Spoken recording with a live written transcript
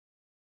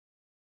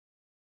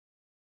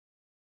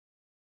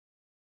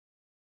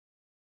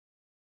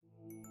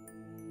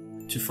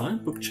To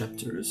find book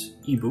chapters,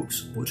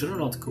 ebooks or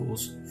journal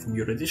articles from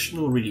your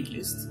additional reading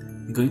list,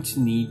 you're going to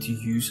need to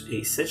use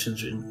a search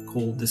engine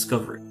called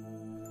Discovery.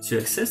 To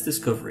access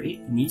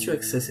Discovery, you need to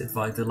access it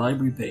via the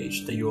library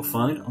page that you will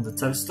find on the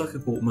Tavistock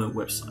Upon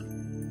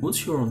website.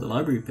 Once you are on the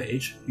library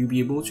page, you'll be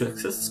able to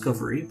access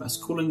Discovery by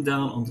scrolling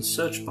down on the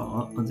search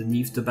bar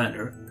underneath the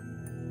banner.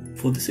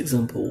 For this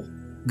example,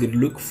 we're going to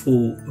look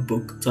for a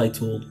book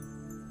titled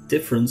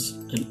Difference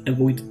and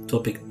Avoid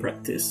Topic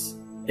Practice,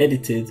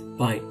 edited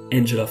by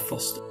Angela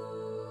Foster.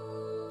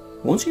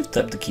 Once you've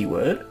typed the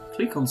keyword,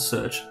 click on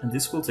Search and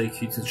this will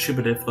take you to the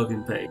Shibboleth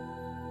login page.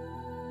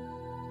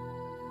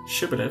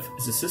 Shibboleth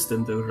is a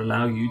system that will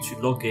allow you to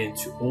log in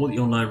to all the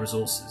online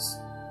resources.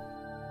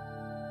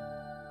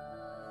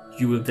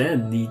 You will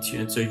then need to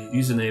enter your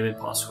username and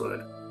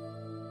password.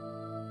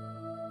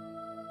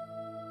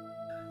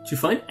 To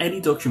find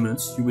any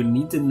documents, you will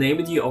need the name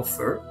of the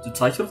author, the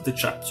title of the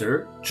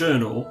chapter,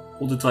 journal,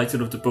 or the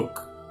title of the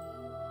book.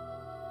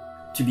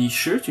 To be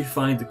sure to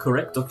find the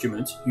correct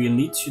document, you will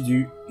need to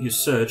do your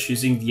search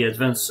using the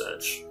advanced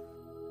search.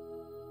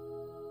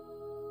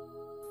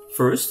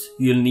 First,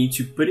 you'll need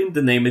to put in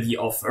the name of the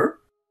author.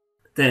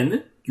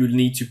 Then, you'll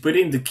need to put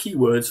in the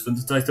keywords from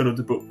the title of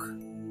the book.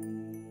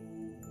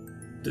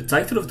 The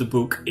title of the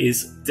book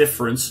is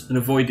Difference and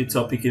Avoid the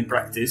Topic in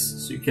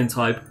Practice, so you can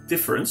type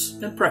Difference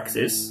and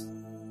Practice.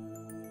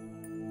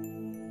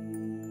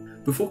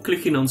 Before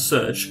clicking on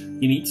Search,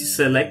 you need to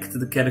select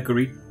the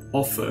category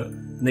Author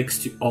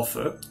next to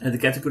Author and the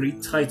category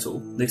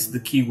Title next to the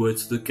keyword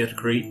to the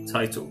category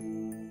Title.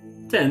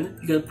 Then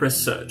you can press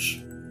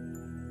Search.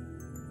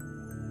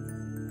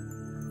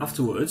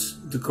 Afterwards,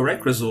 the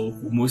correct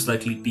result will most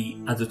likely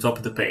be at the top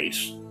of the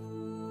page.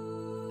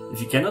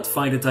 If you cannot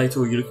find the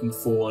title you're looking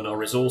for on our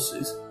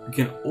resources, you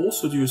can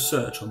also do a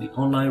search on the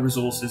online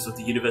resources of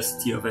the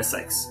University of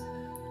Essex,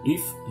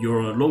 if you're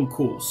on a long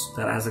course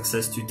that has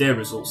access to their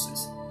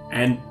resources,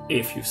 and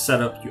if you've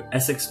set up your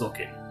Essex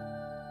login.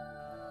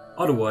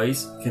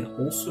 Otherwise, you can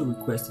also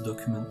request a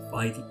document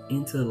via the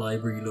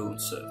Interlibrary Loan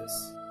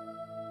Service.